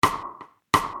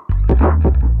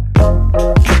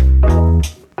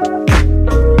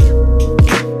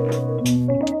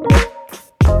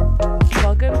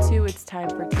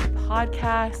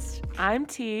I'm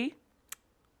T,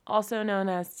 also known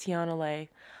as Tiana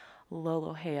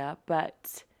Lolohea,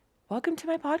 but welcome to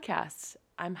my podcast.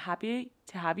 I'm happy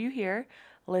to have you here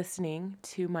listening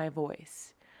to my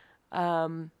voice.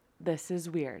 This is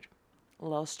weird, a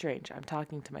little strange. I'm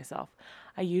talking to myself.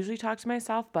 I usually talk to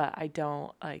myself, but I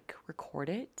don't record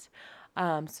it.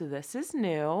 So this is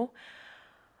new.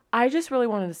 I just really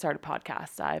wanted to start a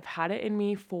podcast. I've had it in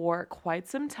me for quite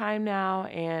some time now,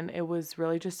 and it was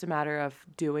really just a matter of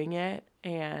doing it.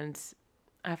 And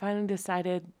I finally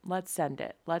decided, let's send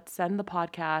it. Let's send the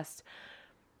podcast.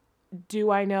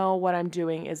 Do I know what I'm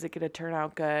doing? Is it going to turn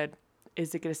out good?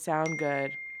 Is it going to sound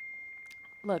good?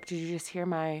 Look, did you just hear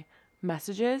my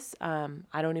messages? I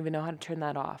don't even know how to turn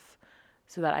that off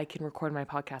so that I can record my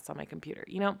podcast on my computer.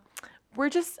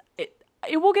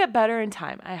 It will get better in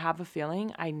time. I have a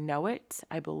feeling. I know it.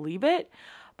 I believe it.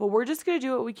 But we're just going to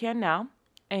do what we can now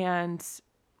and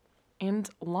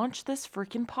launch this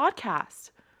freaking podcast.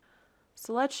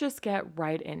 So let's just get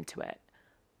right into it.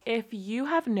 If you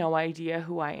have no idea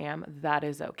who I am, that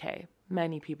is okay.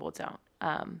 Many people don't.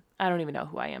 I don't even know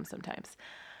who I am sometimes.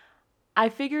 I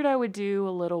figured I would do a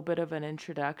little bit of an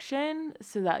introduction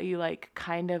so that you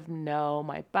kind of know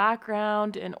my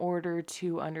background in order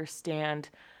to understand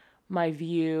my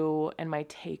view and my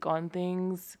take on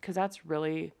things, because that's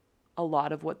really a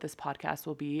lot of what this podcast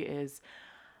will be, is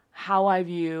how I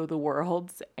view the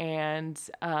world and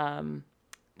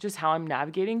just how I'm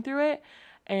navigating through it.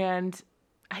 And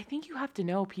I think you have to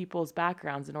know people's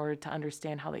backgrounds in order to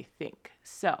understand how they think.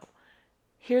 So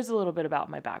here's a little bit about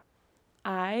my background.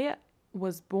 I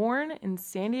was born in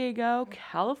San Diego,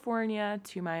 California,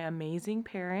 to my amazing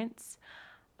parents.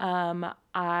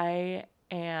 I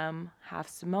am half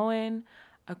Samoan,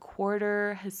 a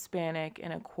quarter Hispanic,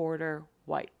 and a quarter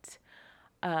white.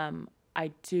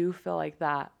 I do feel like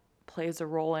that plays a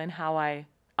role in how I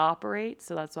operate,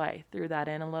 so that's why I threw that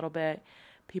in a little bit.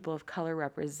 People of color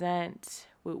represent,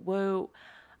 woot woot.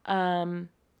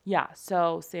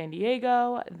 So San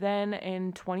Diego. Then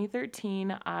in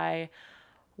 2013, I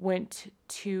went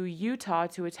to Utah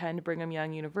to attend Brigham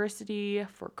Young University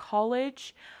for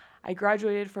college. I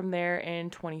graduated from there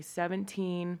in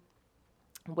 2017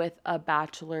 with a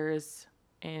Bachelor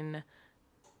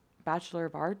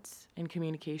of Arts in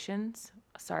Communications.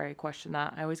 Sorry, I question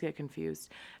that. I always get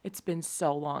confused. It's been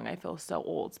so long. I feel so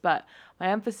old. But my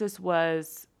emphasis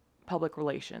was public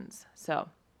relations. So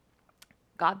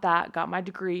got my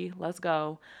degree. Let's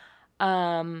go.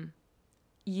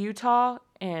 Utah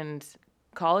and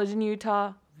college in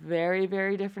Utah, very,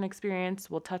 very different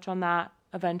experience. We'll touch on that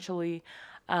eventually.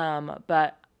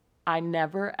 But I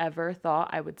never, ever thought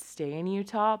I would stay in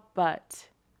Utah, but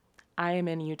I am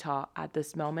in Utah at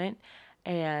this moment.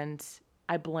 And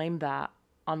I blame that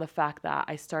on the fact that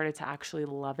I started to actually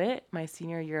love it. My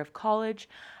senior year of college,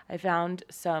 I found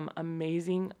some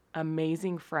amazing,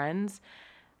 amazing friends.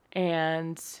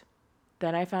 And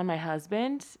then I found my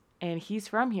husband, and he's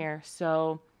from here.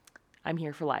 So I'm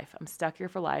here for life. I'm stuck here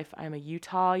for life. I'm a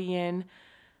Utahian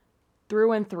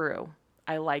through and through.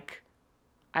 I like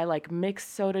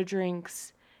mixed soda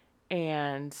drinks,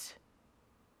 and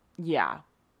yeah,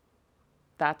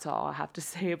 that's all I have to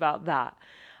say about that.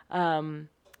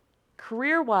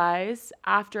 Career-wise,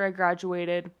 after I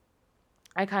graduated,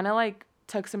 I kind of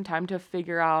took some time to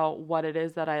figure out what it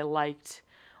is that I liked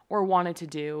or wanted to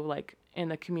do, in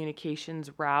the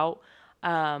communications route.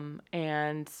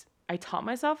 And I taught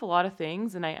myself a lot of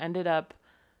things, and I ended up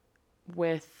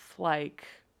with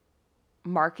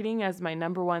marketing as my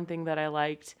number one thing that I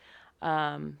liked.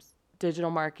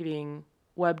 Digital marketing,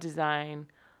 web design,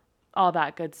 all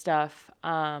that good stuff.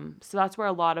 So that's where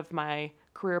a lot of my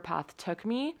career path took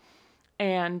me.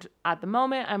 And at the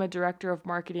moment, I'm a director of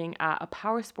marketing at a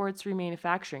power sports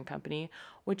remanufacturing company,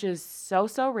 which is so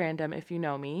random if you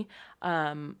know me.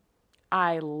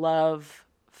 I love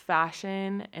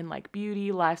fashion and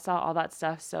beauty, lifestyle, all that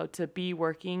stuff. So to be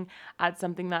working at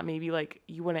something that maybe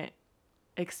you wouldn't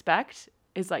expect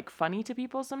is funny to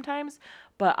people sometimes,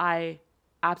 but I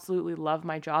absolutely love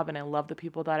my job and I love the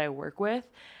people that I work with.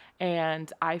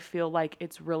 And I feel like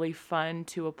it's really fun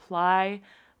to apply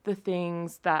the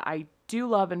things that I do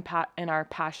love and are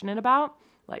passionate about,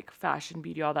 like fashion,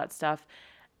 beauty, all that stuff,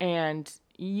 and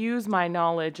use my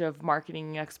knowledge of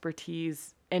marketing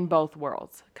expertise in both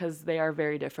worlds, because they are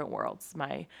very different worlds.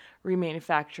 My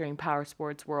remanufacturing power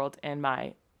sports world and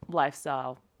my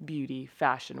lifestyle, beauty,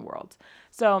 fashion world.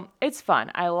 So it's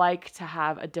fun. I like to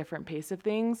have a different pace of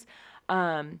things.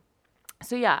 And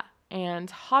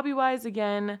hobby-wise,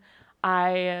 again,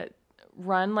 I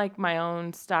run my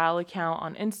own style account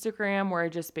on Instagram where I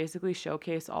just basically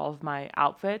showcase all of my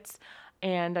outfits.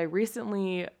 And I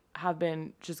recently have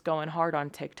been just going hard on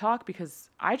TikTok because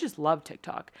I just love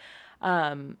TikTok.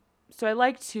 So I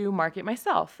like to market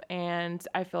myself, and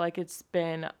I feel like it's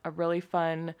been a really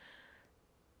fun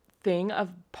thing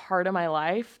of part of my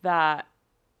life that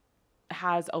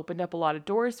has opened up a lot of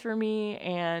doors for me,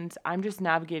 and I'm just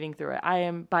navigating through it. I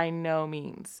am by no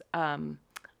means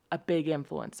a big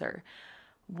influencer.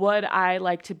 Would I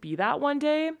like to be that one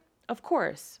day? Of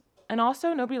course. And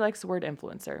also, nobody likes the word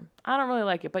influencer. I don't really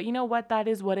like it, but you know what? That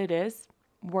is what it is.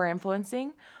 We're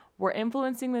influencing. We're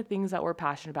influencing the things that we're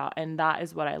passionate about, and that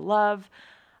is what I love.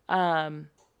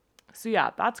 So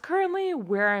yeah, that's currently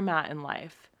where I'm at in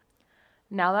life.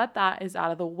 Now that that is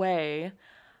out of the way,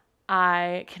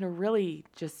 I can really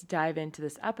just dive into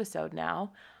this episode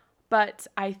now. But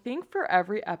I think for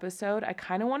every episode, I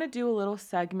kind of want to do a little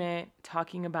segment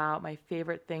talking about my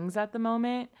favorite things at the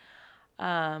moment,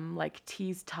 like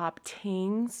T's top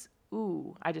tings.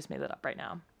 Ooh, I just made that up right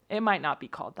now. It might not be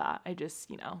called that. It's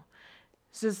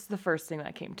just the first thing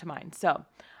that came to mind. So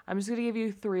I'm just going to give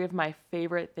you 3 of my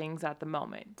favorite things at the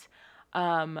moment.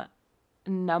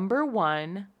 Number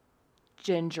 1,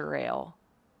 ginger ale.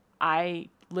 I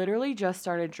literally just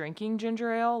started drinking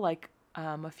ginger ale like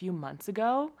a few months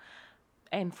ago.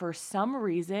 And for some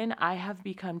reason, I have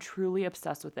become truly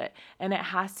obsessed with it. And it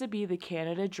has to be the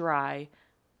Canada Dry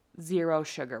 0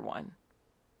 sugar one.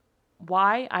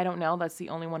 Why? I don't know. That's the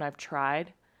only one I've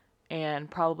tried,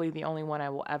 and probably the only one I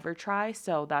will ever try.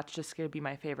 So that's just going to be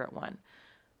my favorite one.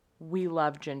 We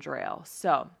love ginger ale.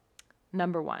 So,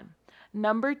 number 1.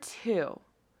 Number 2,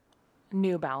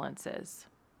 New Balances.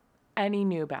 Any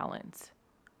New Balance.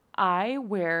 I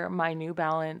wear my New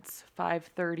Balance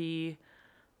 530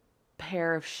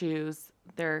 pair of shoes.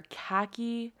 They're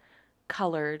khaki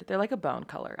colored. They're like a bone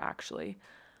color, actually.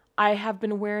 I have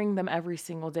been wearing them every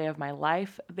single day of my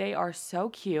life. They are so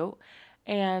cute.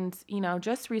 And,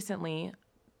 just recently,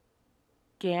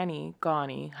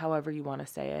 Gani, however you want to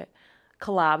say it,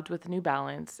 collabed with New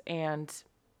Balance, and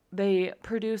they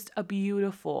produced a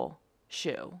beautiful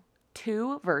shoe.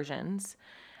 2 versions.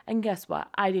 And guess what?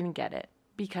 I didn't get it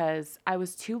because I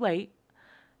was too late.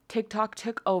 TikTok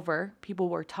took over. People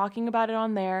were talking about it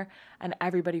on there, and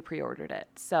everybody pre-ordered it.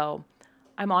 So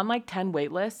I'm on like 10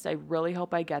 wait lists. I really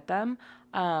hope I get them.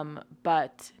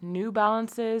 But New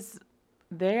Balances,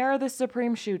 they are the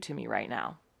supreme shoe to me right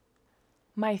now.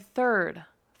 My third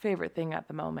favorite thing at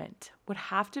the moment would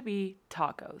have to be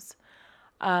tacos.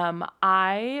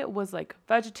 I was like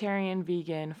vegetarian,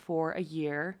 vegan for a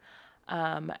year.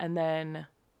 And then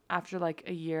after like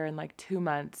a year and like 2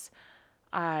 months,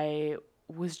 I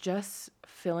was just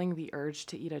feeling the urge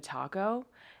to eat a taco.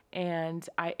 And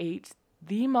I ate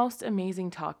the most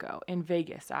amazing taco in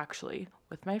Vegas, actually,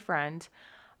 with my friend.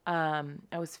 I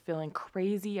was feeling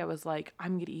crazy. I was like,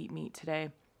 I'm going to eat meat today.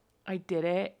 I did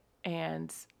it,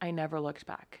 and I never looked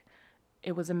back.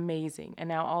 It was amazing. And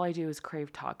now all I do is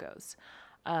crave tacos.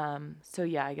 So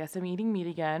yeah, I guess I'm eating meat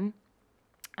again.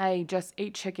 I just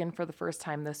ate chicken for the first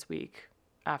time this week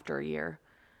after a year.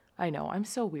 I know, I'm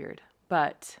so weird,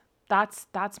 but that's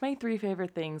my 3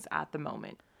 favorite things at the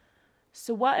moment.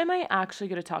 So what am I actually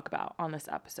going to talk about on this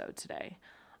episode today?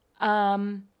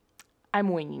 I'm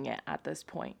winging it at this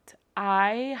point.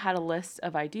 I had a list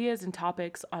of ideas and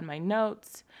topics on my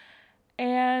notes,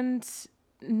 and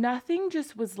nothing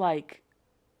just was like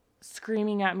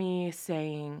screaming at me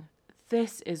saying,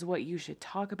 this is what you should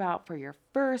talk about for your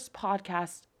first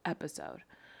podcast episode.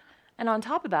 And on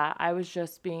top of that, I was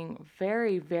just being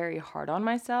very, very hard on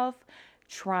myself,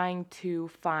 trying to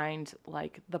find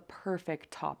like the perfect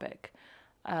topic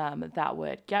that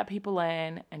would get people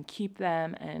in and keep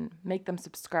them and make them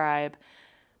subscribe.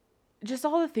 Just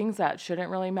all the things that shouldn't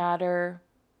really matter,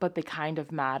 but they kind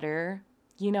of matter.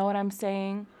 You know what I'm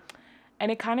saying?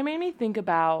 And it kind of made me think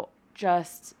about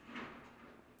just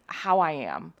how I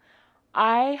am.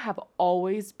 I have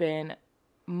always been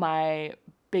my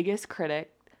biggest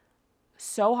critic,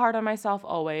 so hard on myself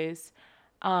always.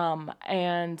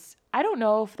 And I don't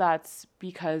know if that's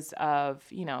because of,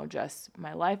 just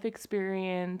my life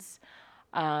experience,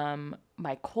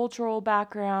 my cultural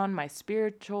background, my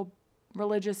spiritual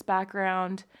religious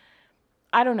background.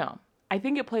 I don't know. I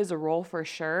think it plays a role for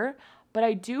sure, but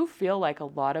I do feel like a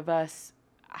lot of us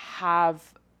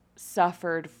have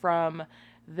suffered from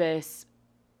this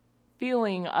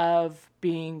feeling of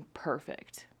being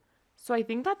perfect. So I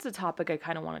think that's a topic I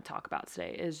kind of want to talk about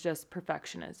today is just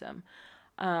perfectionism.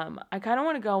 I kind of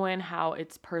want to go in how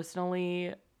it's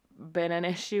personally been an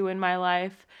issue in my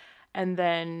life, and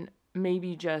then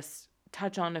maybe just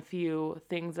touch on a few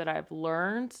things that I've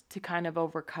learned to kind of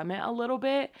overcome it a little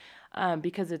bit,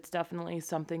 because it's definitely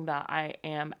something that I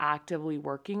am actively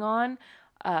working on.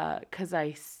 because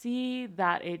I see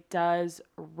that it does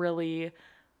really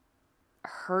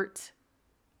hurt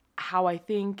how I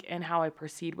think and how I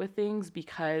proceed with things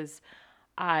because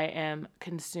I am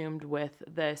consumed with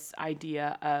this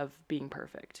idea of being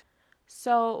perfect.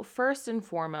 So, first and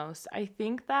foremost, I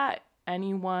think that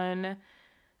anyone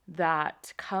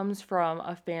that comes from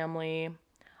a family,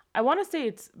 I want to say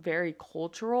it's very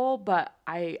cultural, but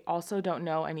I also don't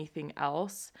know anything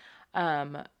else.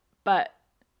 Um, but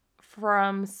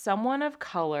from someone of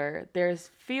color, there's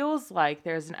feels like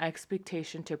there's an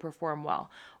expectation to perform well.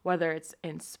 Whether it's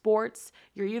in sports,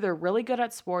 you're either really good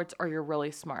at sports or you're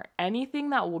really smart. Anything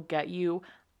that will get you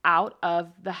out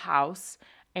of the house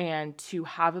and to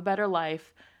have a better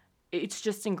life, it's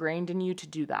just ingrained in you to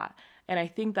do that. And I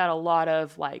think that a lot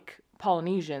of like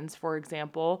Polynesians, for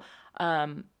example,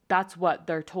 that's what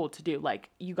they're told to do. Like,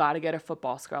 you got to get a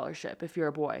football scholarship if you're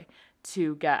a boy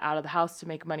to get out of the house to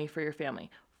make money for your family.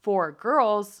 For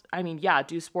girls, I mean, yeah,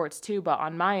 do sports too, but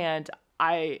on my end,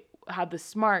 I had the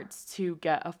smarts to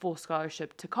get a full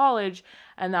scholarship to college,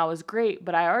 and that was great.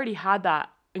 But I already had that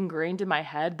ingrained in my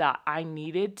head that I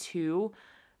needed to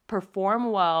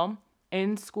perform well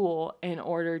in school in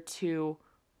order to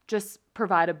just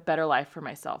provide a better life for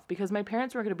myself because my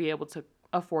parents weren't going to be able to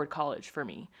afford college for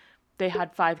me. They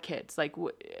had 5 kids. Like,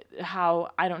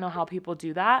 how, I don't know how people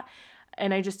do that.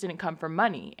 And I just didn't come from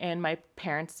money. And my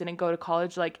parents didn't go to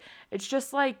college. Like, it's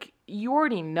just like, you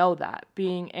already know that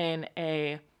being in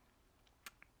a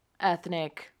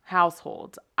ethnic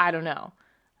household. I don't know.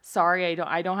 Sorry,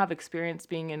 I don't have experience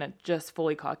being in a just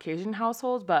fully Caucasian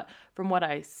household, but from what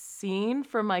I've seen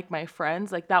from like my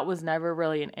friends, like that was never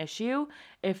really an issue.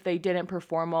 If they didn't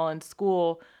perform well in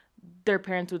school, their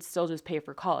parents would still just pay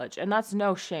for college. And that's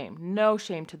no shame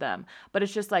to them. But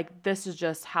it's just like, this is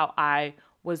just how I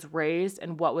was raised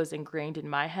and what was ingrained in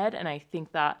my head. And I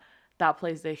think that that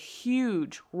plays a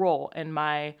huge role in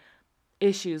my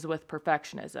issues with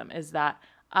perfectionism, is that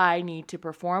I need to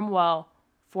perform well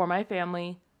for my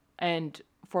family and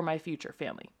for my future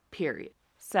family, period.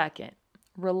 Second,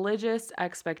 religious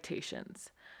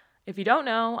expectations. If you don't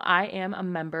know, I am a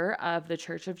member of the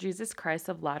Church of Jesus Christ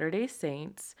of Latter-day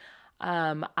Saints.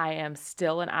 I am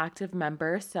still an active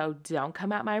member, so don't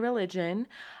come at my religion.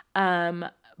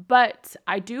 But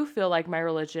I do feel like my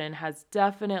religion has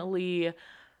definitely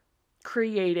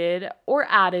created or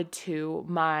added to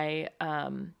my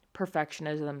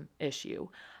perfectionism issue.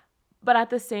 But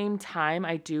at the same time,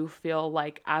 I do feel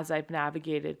like as I've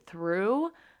navigated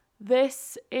through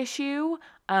this issue,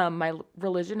 my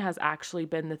religion has actually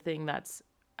been the thing that's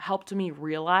helped me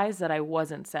realize that I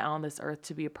wasn't sent on this earth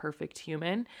to be a perfect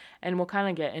human. And we'll kind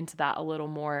of get into that a little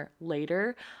more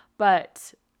later.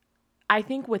 But I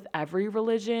think with every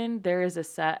religion, there is a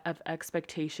set of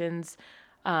expectations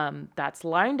that's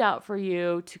lined out for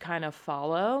you to kind of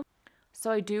follow.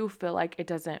 So I do feel like it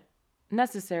doesn't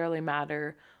necessarily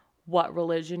matter what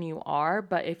religion you are,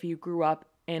 but if you grew up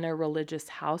in a religious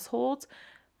household,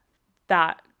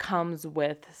 that comes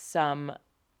with some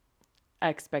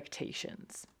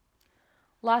expectations.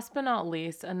 Last but not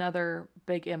least, another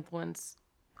big influence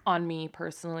on me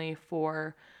personally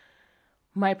for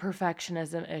my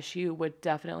perfectionism issue would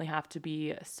definitely have to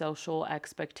be social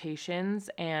expectations.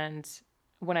 And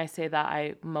when I say that,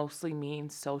 I mostly mean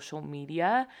social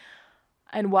media.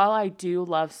 And while I do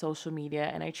love social media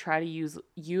and I try to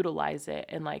utilize it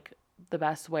in like the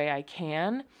best way I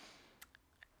can,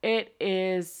 it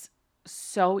is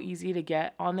so easy to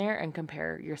get on there and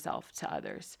compare yourself to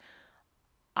others.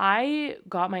 I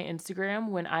got my Instagram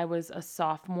when I was a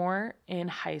sophomore in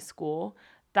high school.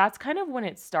 That's kind of when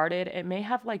it started. It may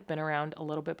have like been around a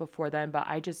little bit before then, but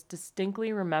I just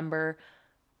distinctly remember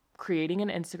creating an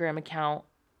Instagram account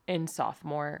in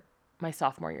my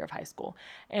sophomore year of high school.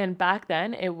 And back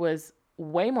then it was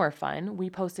way more fun. We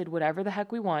posted whatever the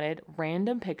heck we wanted,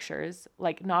 random pictures,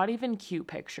 like not even cute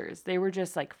pictures. They were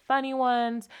just like funny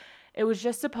ones. It was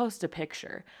just supposed to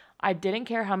picture. I didn't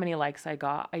care how many likes I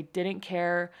got. I didn't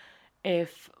care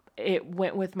if it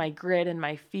went with my grid and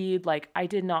my feed. Like, I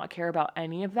did not care about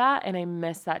any of that. And I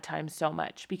miss that time so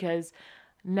much because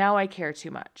now I care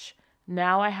too much.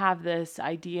 Now I have this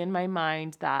idea in my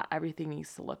mind that everything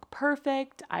needs to look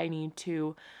perfect. I need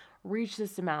to reach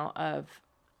this amount of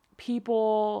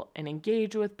people and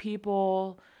engage with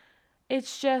people.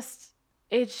 It's just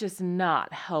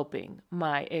not helping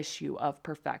my issue of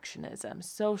perfectionism.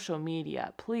 Social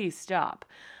media, please stop.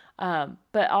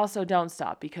 But also don't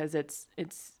stop because it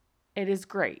is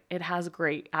great. It has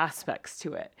great aspects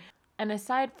to it. And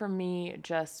aside from me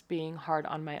just being hard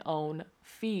on my own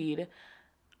feed,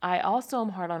 I also am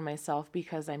hard on myself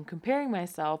because I'm comparing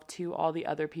myself to all the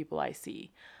other people I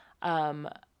see. Um,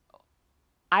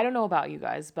 I don't know about you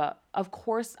guys, but of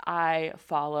course I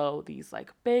follow these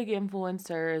like big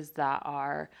influencers that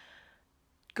are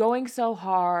going so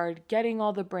hard, getting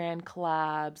all the brand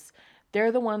collabs.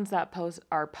 They're the ones that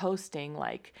are posting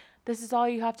like, this is all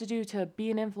you have to do to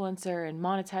be an influencer and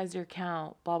monetize your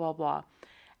account, blah blah blah.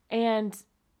 And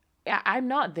I'm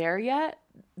not there yet.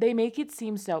 They make it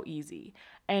seem so easy.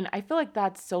 And I feel like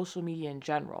that's social media in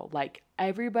general. Like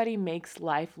everybody makes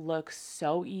life look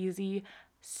so easy,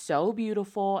 so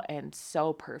beautiful, and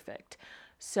so perfect.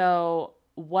 So,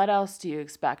 what else do you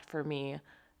expect from me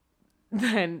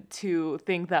than to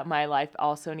think that my life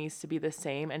also needs to be the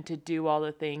same and to do all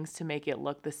the things to make it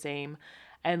look the same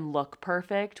and look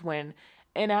perfect when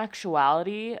in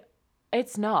actuality,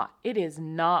 it's not. It is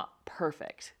not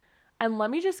perfect. And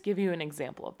let me just give you an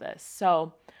example of this.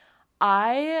 So,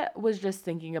 I was just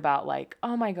thinking about like,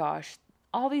 oh my gosh,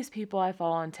 all these people I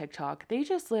follow on TikTok, they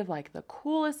just live like the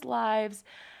coolest lives.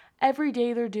 Every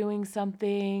day they're doing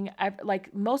something.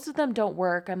 Like most of them don't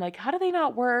work. I'm like, how do they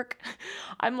not work?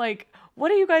 I'm like,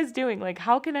 what are you guys doing? Like,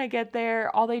 how can I get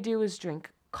there? All they do is drink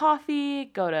coffee,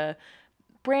 go to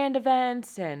brand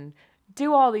events, and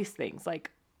do all these things.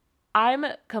 Like, I'm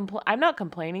not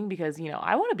complaining because,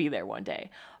 I want to be there one day.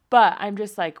 But I'm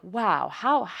just like, wow,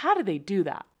 how do they do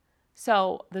that?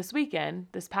 So this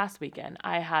past weekend,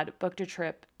 I had booked a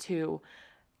trip to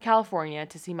California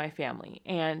to see my family.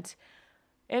 And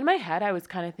in my head, I was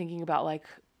kind of thinking about like,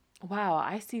 wow,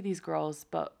 I see these girls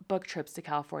book trips to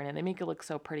California and they make it look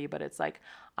so pretty, but it's like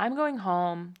I'm going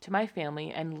home to my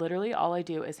family and literally all I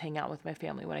do is hang out with my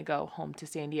family when I go home to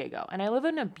San Diego. And I live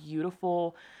in a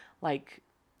beautiful like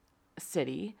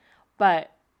city,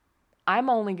 but I'm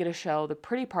only going to show the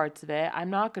pretty parts of it. I'm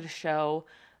not going to show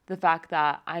the fact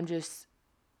that I'm just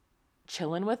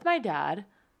chilling with my dad,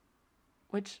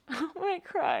 which I might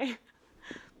cry.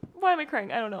 Why am I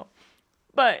crying? I don't know.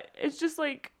 But it's just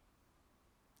like,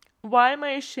 why am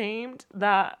I ashamed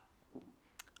that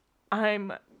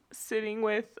I'm sitting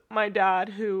with my dad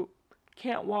who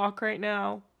can't walk right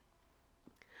now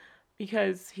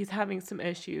because he's having some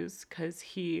issues because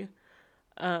he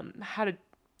had a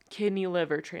kidney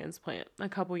liver transplant a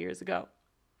couple years ago.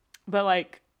 But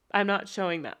like, I'm not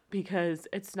showing that because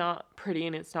it's not pretty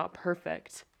and it's not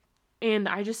perfect. And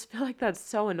I just feel like that's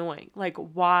so annoying. Like,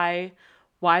 why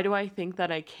do I think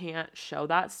that I can't show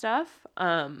that stuff?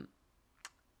 And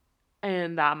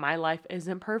that my life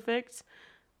isn't perfect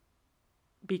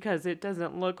because it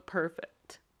doesn't look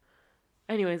perfect.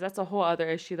 Anyways, that's a whole other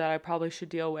issue that I probably should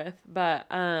deal with. But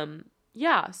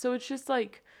yeah, so it's just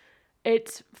like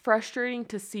it's frustrating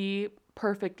to see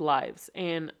perfect lives.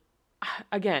 And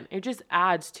again, it just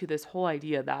adds to this whole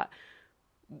idea that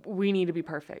we need to be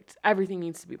perfect. Everything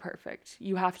needs to be perfect.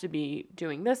 You have to be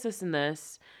doing this, this, and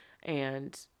this,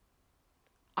 and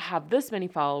have this many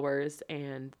followers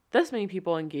and this many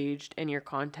people engaged in your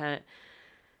content.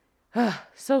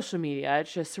 Social media, it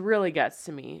just really gets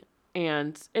to me.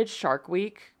 And it's Shark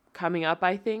Week coming up,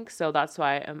 I think. So that's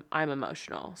why I'm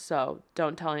emotional. So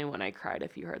don't tell anyone I cried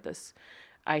if you heard this.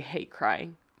 I hate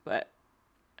crying, but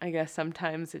I guess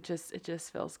sometimes it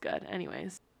just feels good.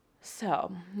 Anyways.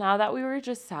 So now that we were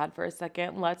just sad for a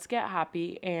second, let's get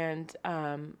happy and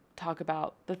talk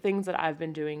about the things that I've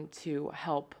been doing to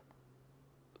help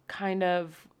kind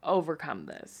of overcome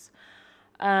this.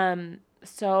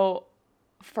 So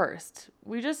first,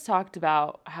 we just talked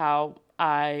about how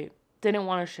I didn't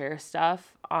want to share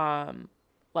stuff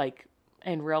like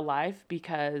in real life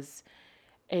because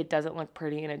it doesn't look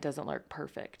pretty and it doesn't look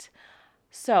perfect.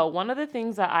 So, one of the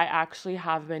things that I actually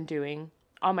have been doing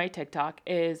on my TikTok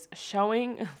is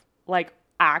showing like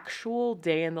actual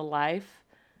day in the life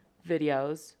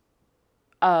videos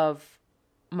of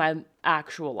my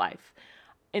actual life.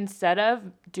 Instead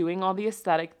of doing all the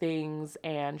aesthetic things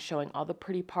and showing all the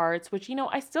pretty parts, which,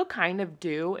 I still kind of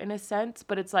do in a sense,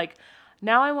 but it's like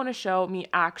now I want to show me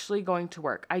actually going to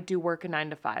work. I do work a 9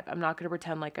 to 5. I'm not going to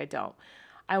pretend like I don't.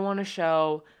 I want to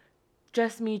show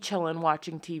just me chilling,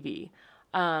 watching TV.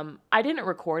 I didn't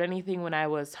record anything when I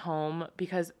was home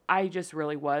because I just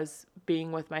really was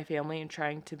being with my family and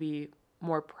trying to be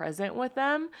more present with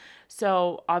them.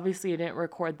 So obviously I didn't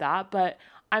record that, but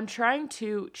I'm trying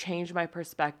to change my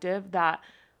perspective that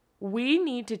we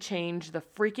need to change the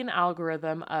freaking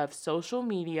algorithm of social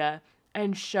media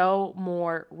and show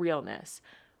more realness.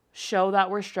 Show that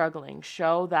we're struggling.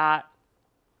 Show that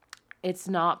it's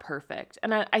not perfect.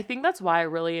 And I think that's why I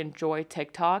really enjoy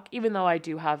TikTok, even though I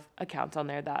do have accounts on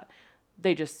there that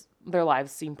their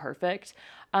lives seem perfect.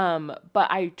 But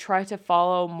I try to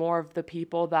follow more of the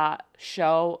people that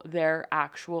show their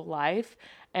actual life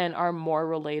and are more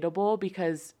relatable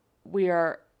because we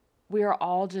are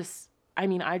all just, I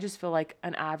mean, I just feel like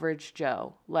an average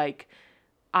Joe. Like,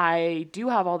 I do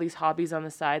have all these hobbies on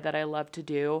the side that I love to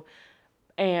do,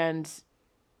 and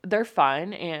they're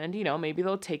fun, and maybe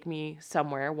they'll take me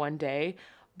somewhere one day,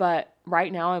 but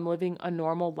right now I'm living a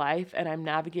normal life and I'm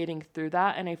navigating through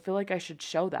that, and I feel like I should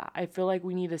show that. I feel like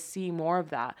we need to see more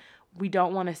of that. We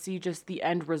don't want to see just the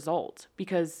end result,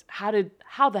 because how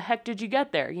the heck did you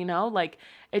get there? Like,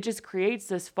 it just creates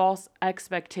this false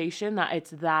expectation that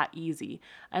it's that easy.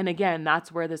 And again,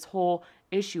 that's where this whole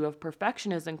issue of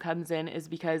perfectionism comes in, is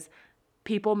because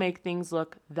people make things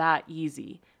look that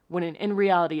easy when in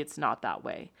reality it's not that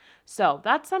way. So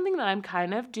that's something that I'm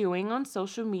kind of doing on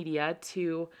social media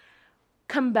to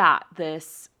combat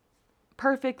this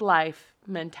perfect life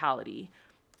mentality.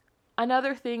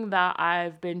 Another thing that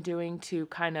I've been doing to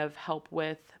kind of help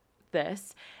with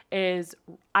this is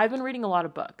I've been reading a lot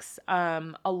of books,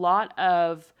 a lot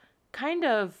of kind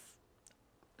of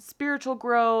spiritual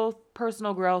growth,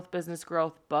 personal growth, business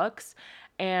growth books.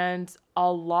 And a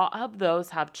lot of those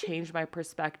have changed my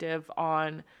perspective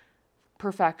on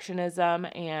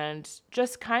perfectionism and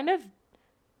just kind of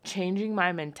changing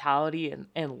my mentality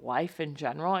in life in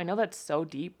general. I know that's so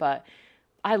deep, but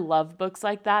I love books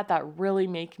like that really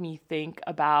make me think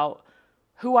about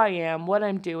who I am, what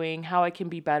I'm doing, how I can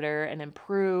be better and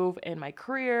improve in my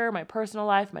career, my personal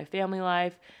life, my family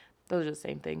life. Those are the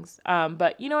same things.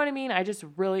 But you know what I mean? I just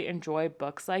really enjoy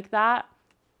books like that.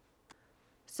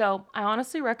 So I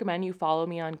honestly recommend you follow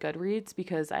me on Goodreads,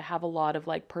 because I have a lot of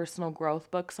like personal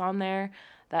growth books on there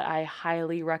that I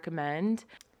highly recommend.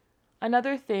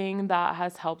 Another thing that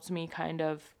has helped me kind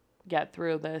of get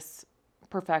through this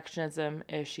perfectionism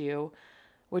issue,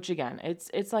 which again,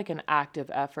 it's like an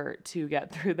active effort to get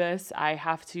through this. I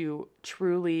have to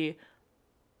truly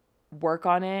work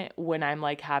on it when I'm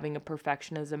like having a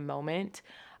perfectionism moment.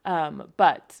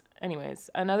 But anyways,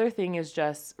 another thing is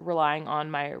just relying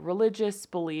on my religious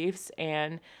beliefs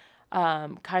and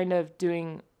kind of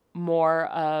doing more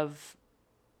of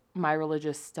my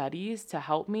religious studies to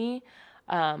help me.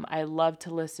 I love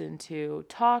to listen to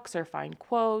talks or find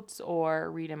quotes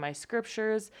or read in my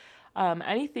scriptures.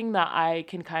 Anything that I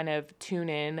can kind of tune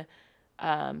in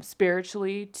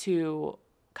spiritually to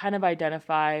kind of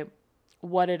identify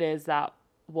what it is that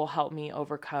will help me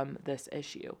overcome this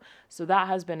issue. So that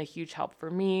has been a huge help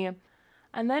for me.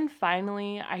 And then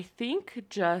finally, I think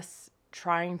just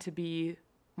trying to be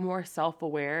more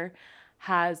self-aware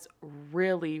has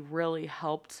really, really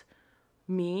helped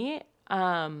me.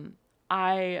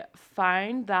 I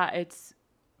find that it's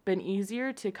been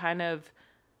easier to kind of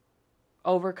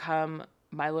overcome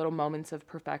my little moments of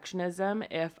perfectionism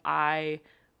if I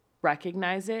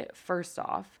recognize it first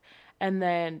off and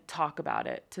then talk about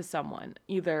it to someone.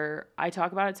 Either I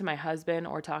talk about it to my husband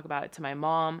or talk about it to my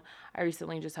mom. I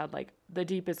recently just had like the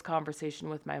deepest conversation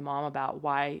with my mom about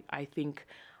why I think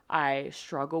I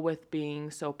struggle with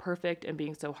being so perfect and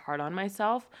being so hard on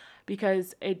myself,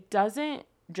 because it doesn't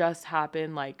just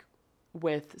happen like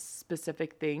with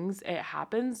specific things. It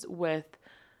happens with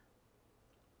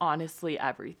honestly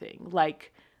everything.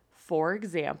 Like, for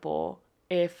example,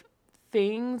 if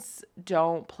things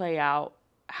don't play out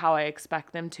how I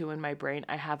expect them to in my brain,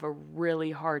 I have a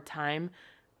really hard time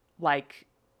like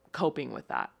coping with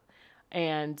that.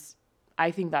 And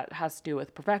I think that has to do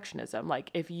with perfectionism. Like,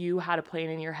 if you had a plan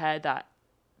in your head that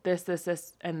this,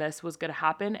 and this was going to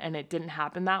happen and it didn't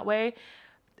happen that way,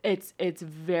 it's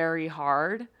very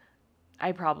hard.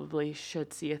 I probably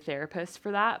should see a therapist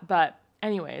for that. But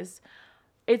anyways,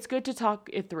 it's good to talk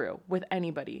it through with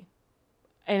anybody.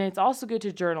 And it's also good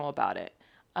to journal about it.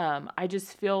 I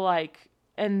just feel like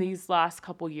in these last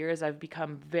couple years, I've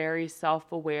become very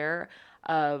self-aware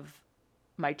of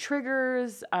my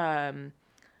triggers,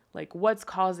 like what's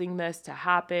causing this to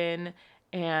happen.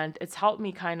 And it's helped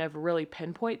me kind of really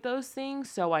pinpoint those things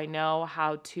so I know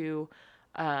how to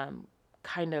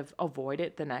kind of avoid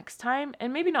it the next time.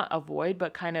 And maybe not avoid,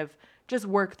 but kind of just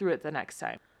work through it the next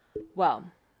time. Well,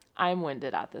 I'm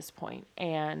winded at this point,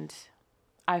 and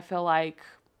I feel like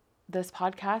this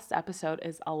podcast episode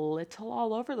is a little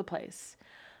all over the place.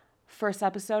 First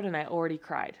episode, and I already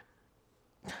cried.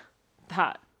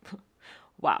 That,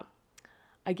 wow.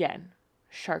 Again,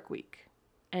 Shark Week.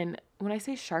 And when I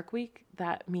say Shark Week,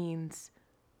 that means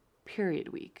period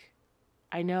week.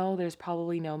 I know there's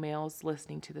probably no males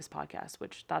listening to this podcast,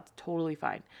 which that's totally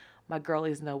fine. My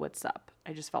girlies know what's up.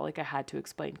 I just felt like I had to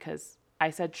explain, because I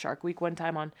said Shark Week one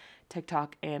time on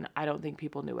TikTok and I don't think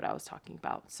people knew what I was talking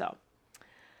about. So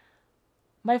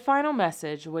my final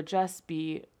message would just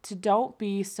be to don't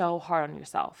be so hard on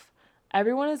yourself.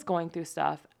 Everyone is going through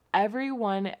stuff.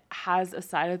 Everyone has a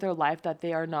side of their life that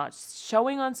they are not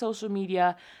showing on social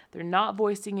media They're not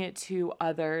voicing it to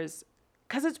others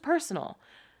because it's personal.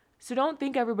 So don't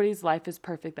think everybody's life is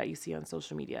perfect that you see on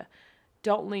social media.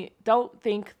 Don't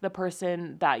think the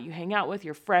person that you hang out with,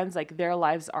 your friends, like their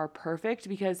lives are perfect,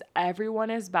 because everyone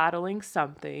is battling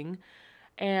something,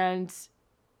 and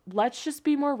let's just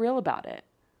be more real about it.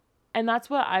 And that's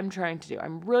what I'm trying to do.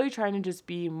 I'm really trying to just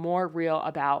be more real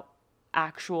about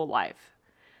actual life,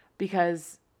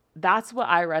 because that's what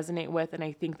I resonate with. And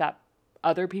I think that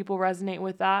other people resonate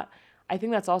with that. I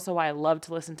think that's also why I love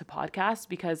to listen to podcasts,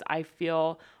 because I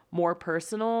feel more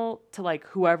personal to like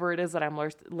whoever it is that I'm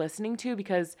listening to,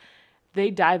 because they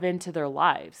dive into their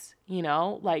lives,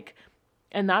 like,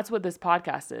 and that's what this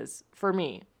podcast is for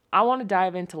me. I want to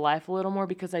dive into life a little more,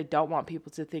 because I don't want people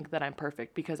to think that I'm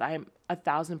perfect, because I am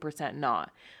 1,000%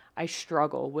 not. I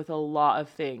struggle with a lot of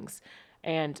things.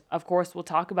 And of course, we'll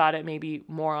talk about it maybe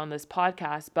more on this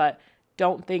podcast, but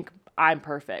don't think I'm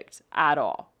perfect at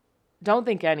all. Don't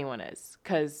think anyone is,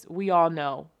 because we all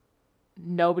know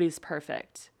nobody's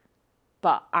perfect,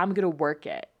 but I'm going to work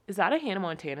it. Is that a Hannah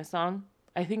Montana song?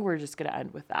 I think we're just going to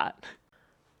end with that.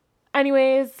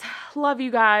 Anyways, love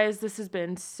you guys. This has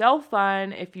been so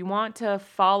fun. If you want to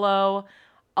follow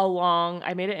along,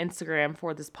 I made an Instagram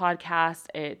for this podcast.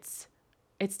 It's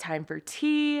Time for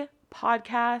Tea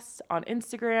podcast on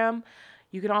Instagram.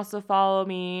 You can also follow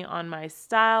me on my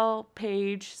style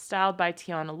page, Styled by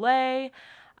Tiana Lay.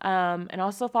 And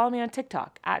also follow me on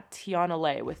TikTok at Tiana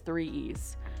Lay with 3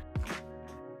 E's.